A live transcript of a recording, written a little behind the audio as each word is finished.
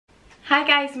Hi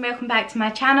guys and welcome back to my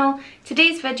channel.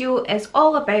 Today's video is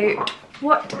all about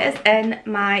what is in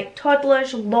my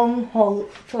Toddlers long haul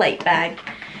flight bag.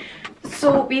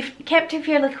 So we've kept it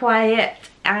fairly quiet,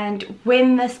 and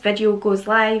when this video goes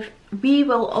live we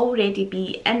will already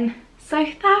be in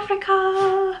South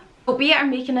Africa. But we are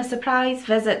making a surprise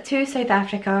visit to South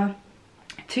Africa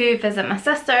to visit my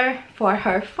sister for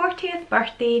her 40th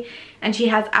birthday, and she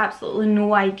has absolutely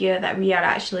no idea that we are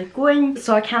actually going,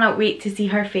 so I cannot wait to see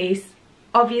her face.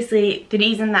 Obviously the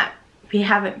reason that we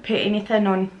haven't put anything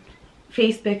on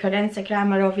Facebook or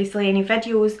Instagram or obviously any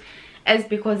videos is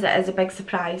because it is a big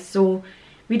surprise, so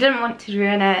we didn't want to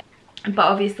ruin it. But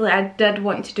obviously I did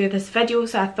want to do this video,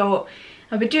 so I thought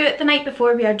I would do it the night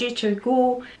before we are due to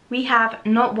go. We have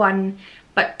not one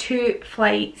but two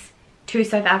flights to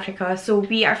South Africa. So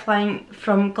we are flying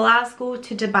from Glasgow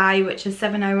to Dubai, which is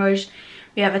 7 hours.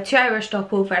 We have a 2-hour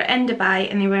stopover in Dubai,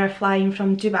 and then we are flying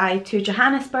from Dubai to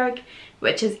Johannesburg,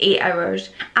 which is 8 hours.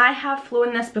 I have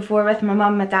flown this before with my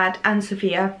mum, my dad and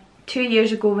Sophia 2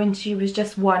 years ago when she was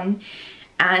just 1,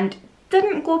 and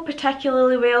didn't go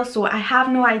particularly well, so I have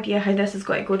no idea how this is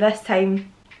going to go this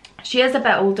time. She is a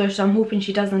bit older, so I'm hoping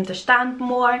she does understand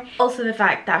more. Also the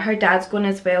fact that her dad's going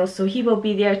as well, so he will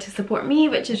be there to support me,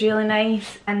 which is really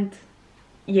nice. And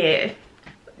yeah,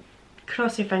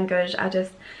 cross your fingers.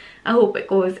 I hope it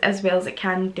goes as well as it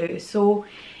can do. So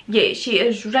yeah, she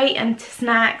is right into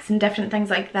snacks and different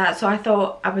things like that, so I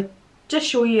thought I would just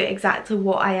show you exactly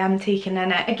what I am taking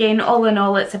in it. Again, all in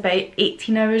all it's about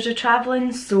 18 hours of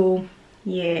travelling, so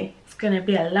yeah, it's gonna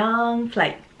be a long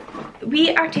flight. We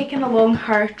are taking along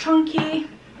her trunkie,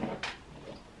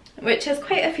 which is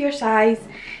quite a fair size,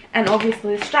 and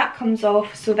obviously the strap comes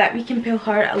off so that we can pull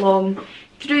her along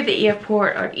through the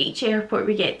airport, or each airport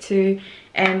we get to,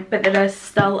 but there is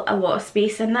still a lot of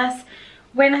space in this.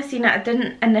 When I seen it I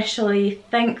didn't initially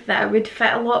think that it would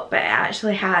fit a lot, but it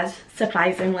actually has,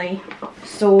 surprisingly.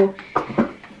 So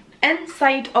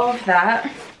inside of that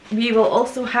we will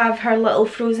also have her little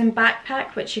frozen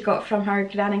backpack, which she got from her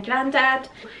gran and granddad.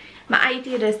 My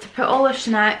idea is to put all our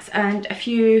snacks and a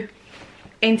few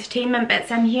entertainment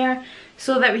bits in here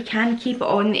so that we can keep it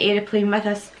on the airplane with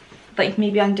us, like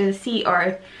maybe under the seat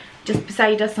or just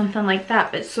beside us, something like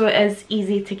that, but so it is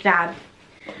easy to grab.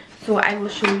 So I will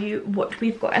show you what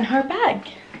we've got in her bag.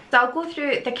 So I'll go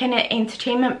through the kind of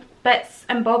entertainment bits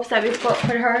and bobs that we've got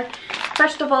for her.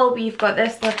 First of all, we've got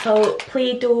this little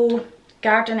Play-Doh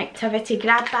garden activity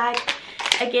grab bag.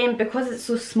 Again, because it's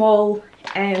so small,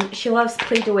 she loves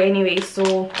Play-Doh anyway,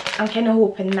 so I'm kind of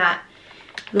hoping that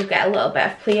we'll get a little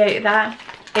bit of play out of that.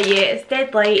 But yeah, it's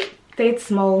dead light, dead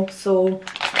small, so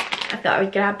I thought I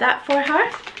would grab that for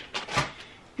her.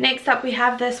 Next up we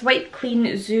have this Wipe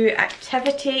Clean Zoo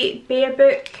activity bear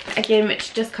book, again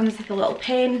which just comes with a little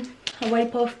pen, a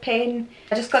wipe off pen.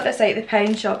 I just got this out of the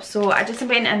pound shop, so I just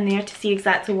went in there to see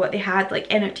exactly what they had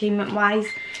like entertainment wise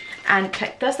and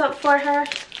picked this up for her.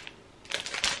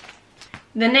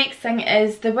 The next thing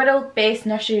is the World Best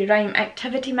Nursery Rhyme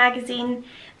Activity Magazine.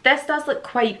 This does look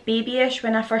quite babyish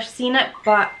when I first seen it,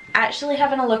 but actually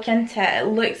having a look into it, it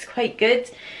looks quite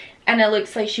good. And it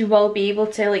looks like she will be able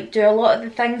to like do a lot of the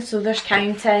things, so there's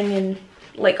counting and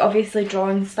like obviously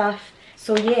drawing stuff.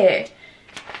 So yeah,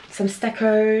 some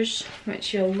stickers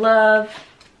which you'll love,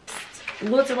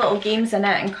 loads of little games in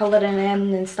it and colouring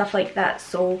in and stuff like that.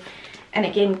 So, and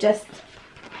again just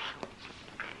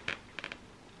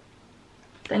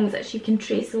things that she can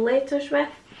trace the letters with.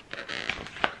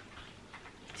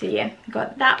 So yeah,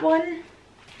 got that one.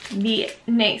 The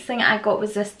next thing I got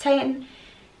was this 10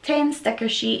 sticker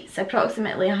sheets,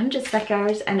 approximately 100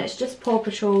 stickers, and it's just Paw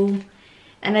Patrol,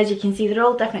 and as you can see they're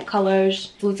all different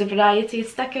colours, loads of variety of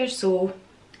stickers, so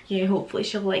yeah, hopefully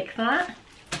she'll like that.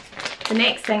 The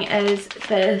next thing is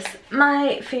this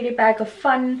My Fairy Bag of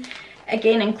Fun.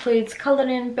 Again, includes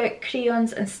colouring book,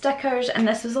 crayons and stickers, and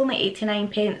this was only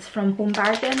 89p from Home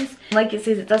Bargains. Like it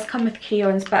says, it does come with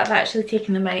crayons, but I've actually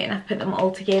taken them out and I've put them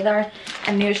all together,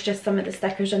 and there's just some of the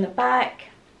stickers on the back.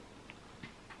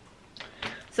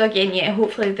 So again, yeah,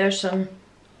 hopefully there's some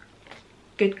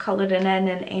good colouring in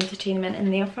and entertainment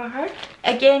in there for her.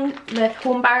 Again, with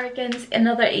Home Bargains,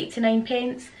 another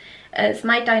 89p. It's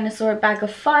My Dinosaur Bag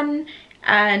of Fun,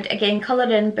 and again,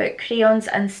 colouring book, crayons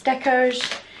and stickers.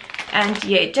 And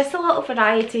yeah, just a little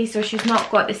variety, so she's not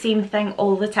got the same thing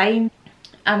all the time.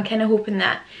 I'm kind of hoping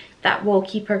that that will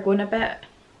keep her going a bit,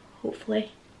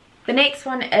 hopefully. The next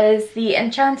one is the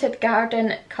Enchanted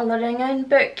Garden Colouring In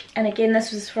book, and again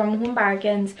this was from Home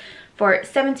Bargains for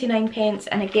 79p,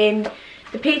 and again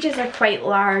the pages are quite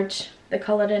large, the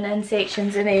colouring in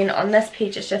sections, and then on this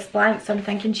page it's just blank, so I'm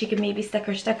thinking she could maybe stick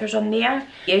her stickers on there.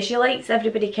 Yeah, she likes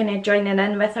everybody kind of joining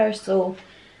in with her, so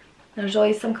there's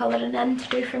always some colouring in to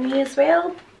do for me as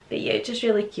well. But yeah, just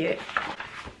really cute.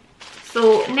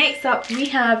 So next up we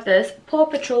have this Paw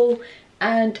Patrol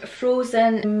and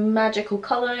Frozen magical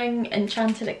colouring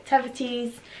enchanted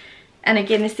activities, and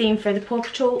again the same for the Paw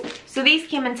Patrol. So these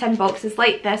came in tin boxes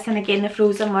like this, and again the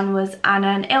Frozen one was Anna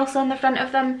and Elsa on the front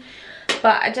of them.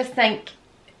 But I just think,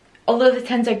 although the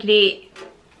tins are great,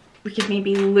 we could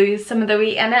maybe lose some of the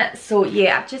weight in it. So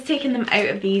yeah, I've just taken them out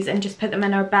of these and just put them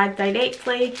in our bag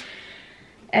directly.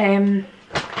 And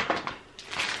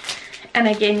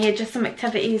again, yeah, just some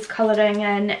activities, colouring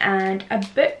in, and a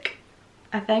book,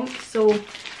 I think. So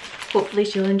hopefully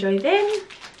she'll enjoy them.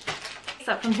 Next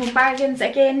up from Home Bargains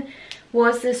again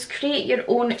was this create your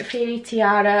own fairy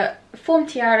tiara, foam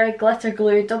tiara, glitter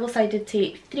glue, double-sided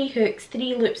tape, 3 hooks,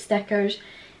 3 loop stickers,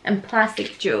 and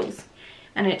plastic jewels.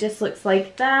 And it just looks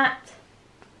like that.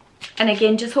 And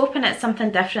again, just hoping it's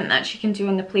something different that she can do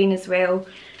on the plane as well.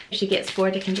 If she gets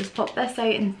bored, I can just pop this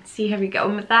out and see how we get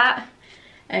on with that.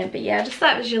 But yeah, I just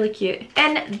thought it was really cute.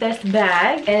 In this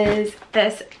bag is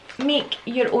this Make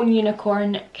Your Own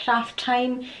Unicorn Craft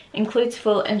Time. Includes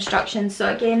full instructions. So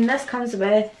again, this comes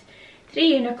with 3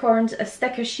 unicorns, a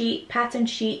sticker sheet, pattern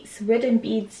sheets, wooden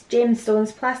beads,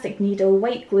 gemstones, plastic needle,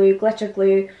 white glue, glitter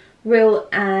glue, wool,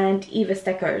 and Eva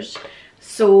stickers.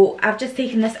 So I've just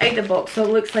taken this out the box, so it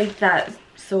looks like that.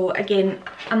 So again,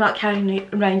 I'm not carrying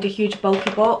around a huge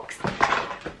bulky box,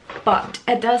 but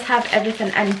it does have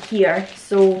everything in here.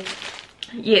 So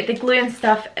yeah, the glue and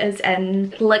stuff is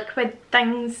in liquid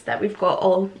things that we've got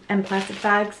all in plastic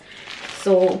bags.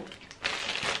 So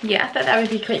yeah, I thought that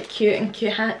would be quite cute and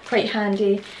quite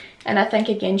handy, and I think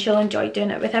again she'll enjoy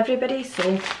doing it with everybody,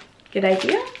 so good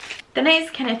idea. The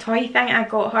next kind of toy thing I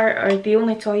got her, or the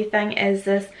only toy thing, is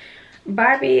this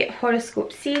Barbie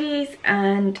horoscope series,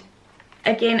 and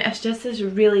again it's just this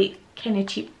really kind of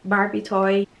cheap Barbie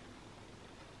toy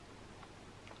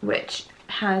which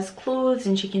has clothes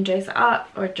and she can dress it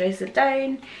up or dress it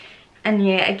down. And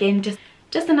yeah, again just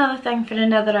another thing for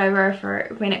another hour,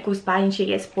 for when it goes by and she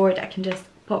gets bored, I can just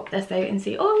pop this out and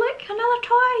say, oh look, another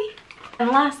toy. And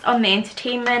last on the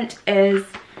entertainment is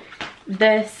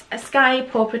this Sky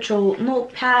Paw Patrol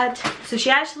notepad. So she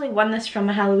actually won this from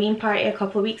a Halloween party a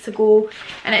couple of weeks ago,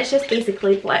 and it's just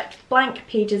basically blank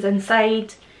pages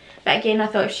inside. But again, I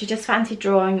thought if she just fancied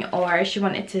drawing, or she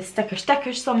wanted to stick her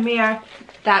stickers somewhere,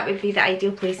 that would be the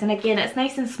ideal place. And again, it's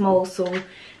nice and small, so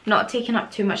not taking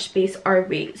up too much space or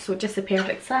weight, so just the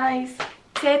perfect size.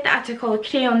 Said that I took all the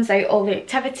crayons out, all the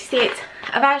activity sets.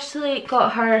 I've actually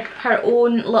got her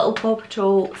own little Paw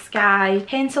Patrol Sky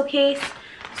pencil case.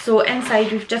 So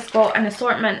inside we've just got an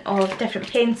assortment of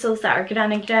different pencils that our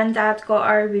gran and granddad got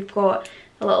her. We've got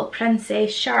a little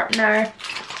princess sharpener,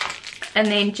 and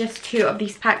then just 2 of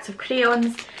these packs of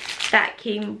crayons that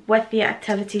came with the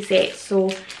activity set,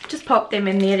 so just pop them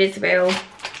in there as well.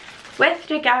 With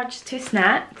regards to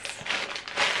snacks,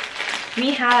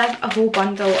 we have a whole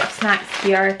bundle of snacks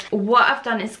here. What I've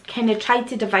done is kind of tried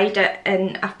to divide it,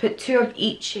 and I've put 2 of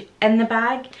each in the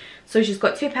bag. So she's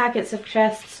got 2 packets of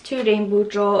crisps, 2 rainbow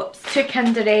drops, 2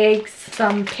 Kinder eggs,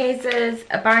 some Pezzas,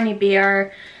 a Barney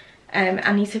Bear.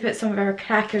 I need to put some of her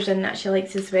crackers in that she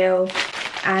likes as well.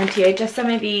 And yeah, just some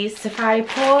of these safari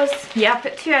paws. Yeah, I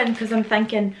put 2 in because I'm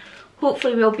thinking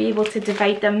hopefully we'll be able to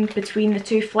divide them between the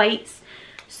 2 flights.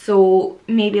 So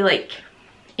maybe like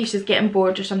if she's getting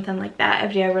bored or something like that,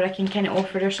 every hour I can kind of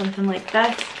offer her something like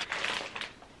this.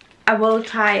 I will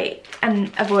try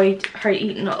and avoid her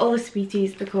eating all the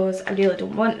sweeties because I really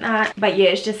don't want that. But yeah,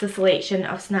 it's just a selection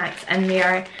of snacks in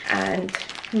there and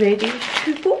ready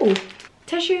to go.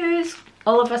 Tissues.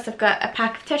 All of us have got a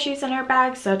pack of tissues in our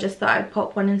bag, so I just thought I'd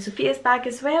pop one in Sophia's bag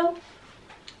as well.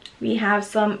 We have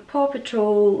some Paw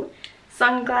Patrol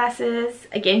sunglasses.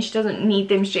 Again, she doesn't need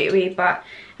them straight away, but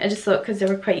I just thought because they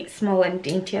were quite small and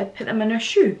dainty, I'd put them in her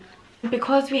shoe.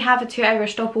 Because we have a 2-hour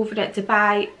stopover at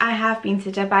Dubai, I have been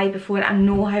to Dubai before, I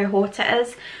know how hot it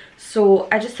is. So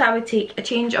I just thought I would take a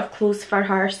change of clothes for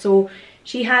her. So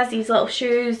she has these little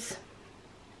shoes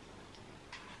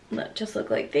that just look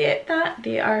like that.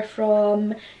 They are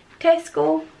from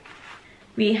Tesco.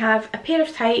 We have a pair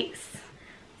of tights,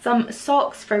 some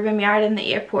socks for when we are in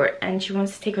the airport and she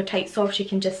wants to take her tights off, she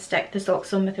can just stick the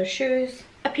socks on with her shoes.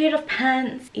 A pair of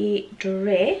pants, a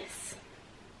dress,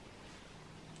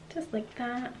 just like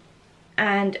that,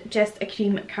 and just a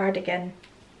cream cardigan.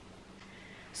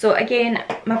 So again,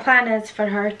 my plan is for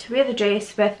her to wear the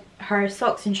dress with her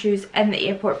socks and shoes in the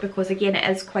airport because again it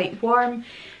is quite warm,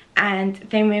 And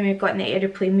then when we got in the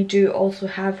aeroplane, we do also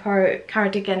have her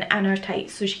cardigan and her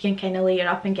tights so she can kind of layer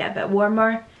up and get a bit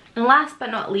warmer. And last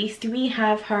but not least, we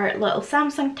have her little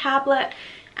Samsung tablet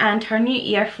and her new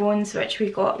earphones, which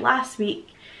we got last week,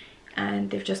 and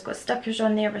they've just got stickers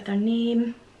on there with her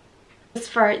name. As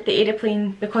for the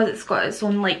aeroplane, because it's got its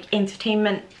own like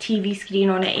entertainment TV screen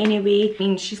on it anyway, it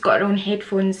means she's got her own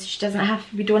headphones. She doesn't have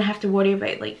to, we don't have to worry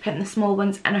about like putting the small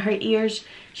ones in her ears.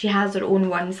 She has her own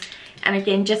ones. And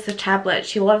again, just the tablet,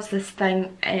 she loves this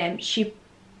thing. She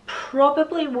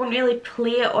probably won't really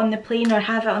play it on the plane or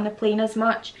have it on the plane as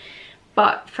much,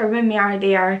 but for when we are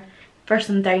there for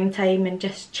some downtime and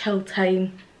just chill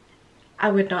time,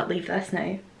 I would not leave this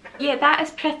now. Yeah, that is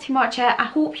pretty much it. I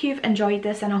hope you've enjoyed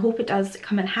this, and I hope it does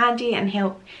come in handy and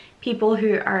help people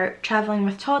who are travelling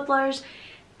with toddlers.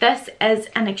 This is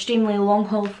an extremely long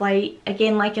haul flight.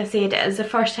 Again, like I said, it is the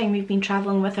first time we've been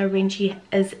travelling with her when she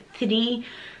is 3.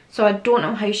 So I don't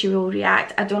know how she will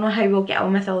react. I don't know how we'll get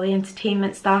on with all the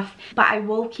entertainment stuff. But I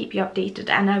will keep you updated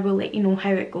and I will let you know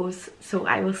how it goes. So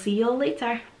I will see you all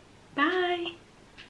later. Bye!